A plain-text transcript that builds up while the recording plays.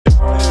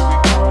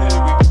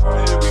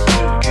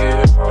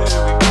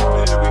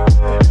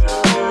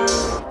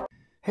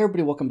Hey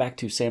everybody, welcome back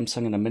to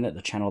Samsung in a Minute,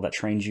 the channel that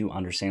trains you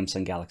on your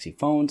Samsung Galaxy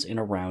phones in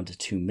around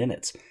 2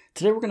 minutes.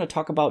 Today we're going to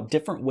talk about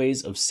different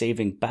ways of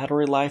saving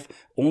battery life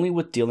only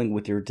with dealing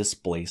with your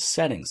display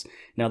settings.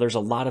 Now there's a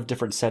lot of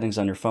different settings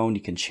on your phone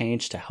you can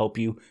change to help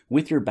you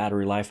with your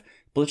battery life,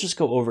 but let's just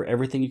go over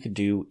everything you could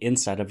do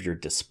inside of your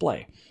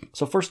display.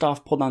 So first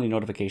off, pull down the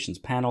notifications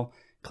panel,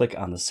 click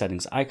on the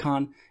settings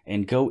icon,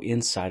 and go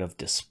inside of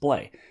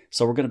display.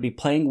 So we're going to be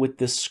playing with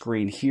this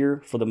screen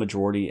here for the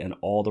majority and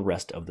all the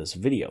rest of this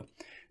video.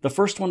 The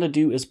first one to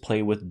do is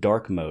play with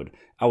dark mode.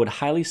 I would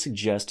highly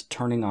suggest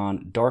turning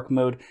on dark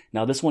mode.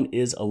 Now this one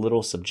is a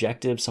little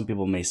subjective. Some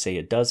people may say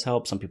it does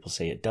help, some people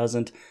say it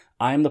doesn't.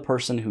 I am the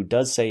person who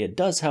does say it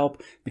does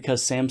help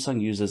because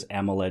Samsung uses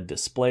AMOLED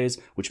displays,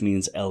 which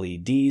means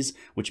LEDs,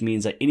 which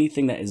means that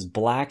anything that is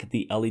black,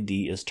 the LED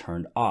is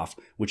turned off,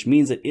 which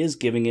means it is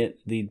giving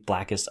it the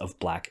blackest of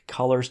black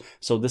colors.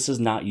 So this is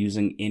not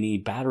using any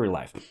battery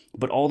life,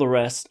 but all the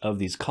rest of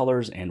these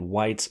colors and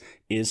whites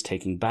is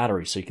taking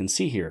battery. So you can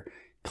see here,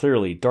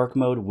 clearly, dark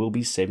mode will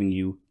be saving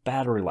you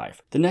battery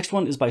life. The next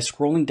one is by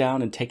scrolling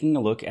down and taking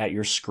a look at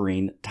your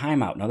screen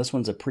timeout. Now this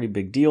one's a pretty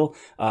big deal.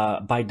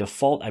 By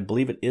default, I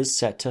believe it is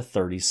set to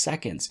 30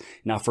 seconds.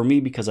 Now for me,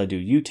 because I do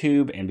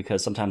YouTube and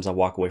because sometimes I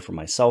walk away from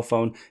my cell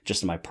phone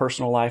just in my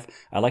personal life,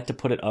 I like to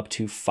put it up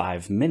to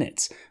 5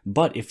 minutes.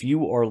 But if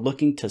you are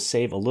looking to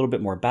save a little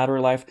bit more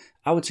battery life,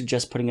 I would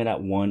suggest putting it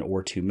at 1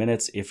 or 2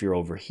 minutes if you're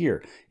over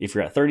here. If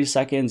you're at 30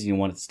 seconds and you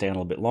want it to stay on a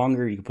little bit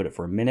longer, you can put it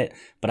for a minute.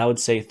 But I would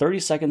say 30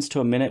 seconds to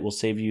a minute will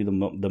save you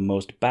the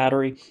most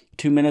battery.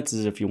 2 minutes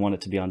is if you want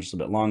it to be on just a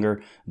bit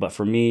longer. But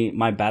for me,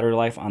 my battery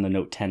life on the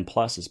Note 10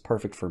 Plus is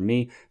perfect for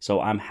me.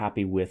 So I'm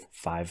happy with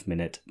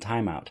 5-minute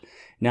timeout.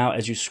 Now,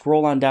 as you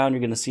scroll on down, you're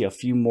going to see a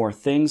few more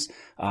things.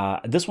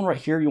 This one right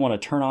here, you want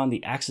to turn on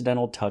the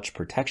accidental touch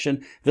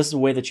protection. This is a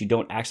way that you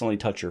don't accidentally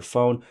touch your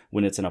phone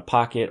when it's in a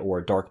pocket or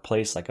a dark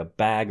place like a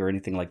bag or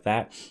anything like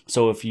that.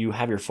 So if you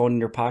have your phone in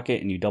your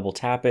pocket and you double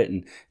tap it,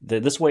 and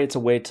this way it's a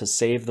way to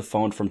save the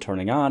phone from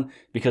turning on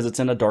because it's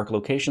in a dark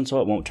location so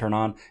it won't turn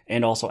on,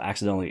 and also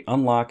accidentally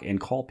unlock and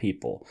call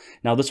people.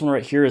 Now this one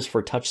right here is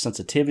for touch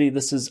sensitivity.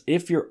 This is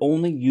if you're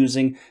only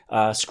using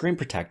screen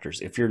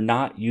protectors. If you're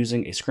not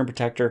using a screen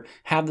protector,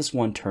 have this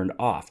one turned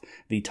off.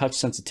 The touch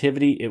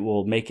sensitivity, it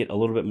will make it a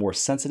little bit more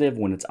sensitive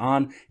when it's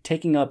on,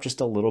 taking up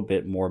just a little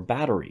bit more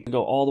battery. We'll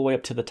go all the way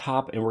up to the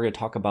top and we're going to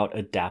talk about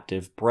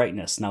adaptive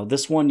brightness. Now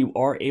this one, you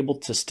are able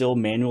to still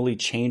manually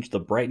change the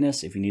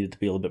brightness if you need it to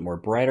be a little bit more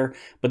brighter,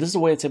 but this is a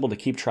way it's able to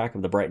keep track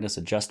of the brightness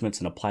adjustments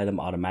and apply them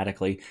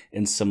automatically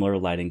in similar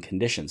lighting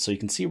conditions. So you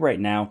can see right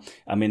now,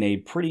 I'm in a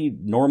pretty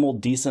normal,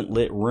 decent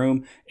lit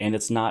room and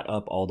it's not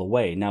up all the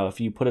way. Now, if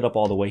you put it up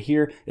all the way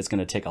here, it's going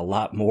to take a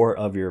lot more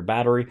of your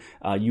battery.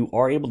 You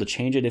are able to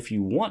change it if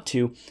you want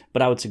to,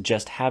 but I would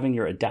suggest having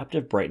your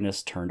adaptive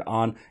brightness turned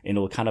on and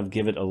it'll kind of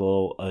give it a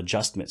little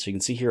adjustment. So you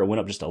can see here, it went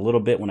up just a little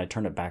bit when I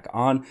turned it back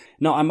on.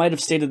 Now, I might have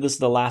stated this is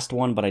the last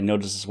one, but I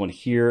noticed this one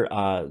here,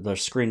 the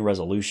screen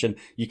resolution.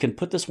 You can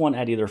put this one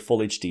at either Full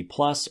HD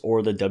Plus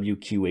or the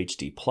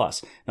WQHD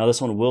Plus. Now,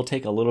 this one will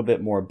take a little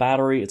bit more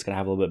battery. It's going to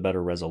have a little bit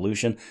better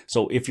resolution.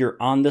 So if you're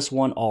on this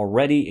one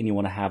already and you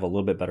want to have a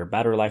little bit better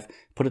battery life,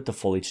 put it to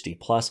Full HD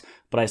Plus,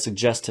 but I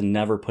suggest to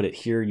never put it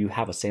here. You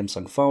have a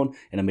Samsung phone,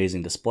 an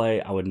amazing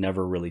display. I would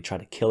never really try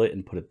to kill it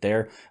and put it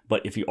there.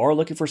 But if you are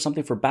looking for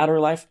something for battery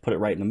life, put it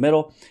right in the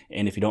middle.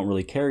 And if you don't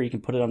really care, you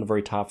can put it on the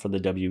very top for the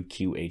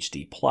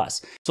WQHD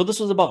Plus. So this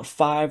was about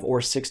 5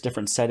 or 6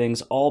 different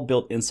settings, all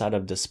built inside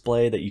of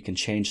display that you can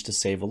change to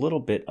save a little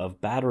bit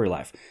of battery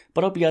life.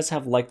 But I hope you guys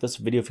have liked this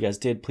video. If you guys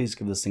did, please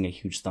give this thing a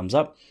huge thumbs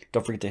up.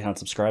 Don't forget to hit on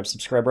subscribe.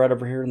 Subscribe right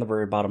over here in the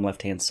very bottom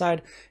left-hand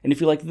side. And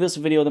if you like this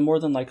video, then more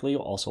than likely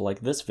you'll also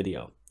like this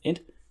video. And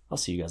I'll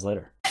see you guys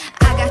later.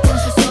 I got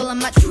tons of soul,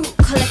 I'm a true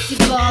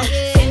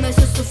collectible. Famous,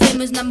 so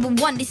famous,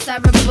 #1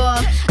 desirable.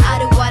 I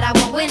do what I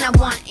want, when I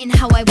want, and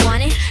how I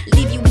want it.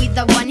 Leave you with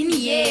the one in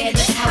the air,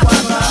 that's how I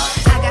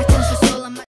roll. I got tons of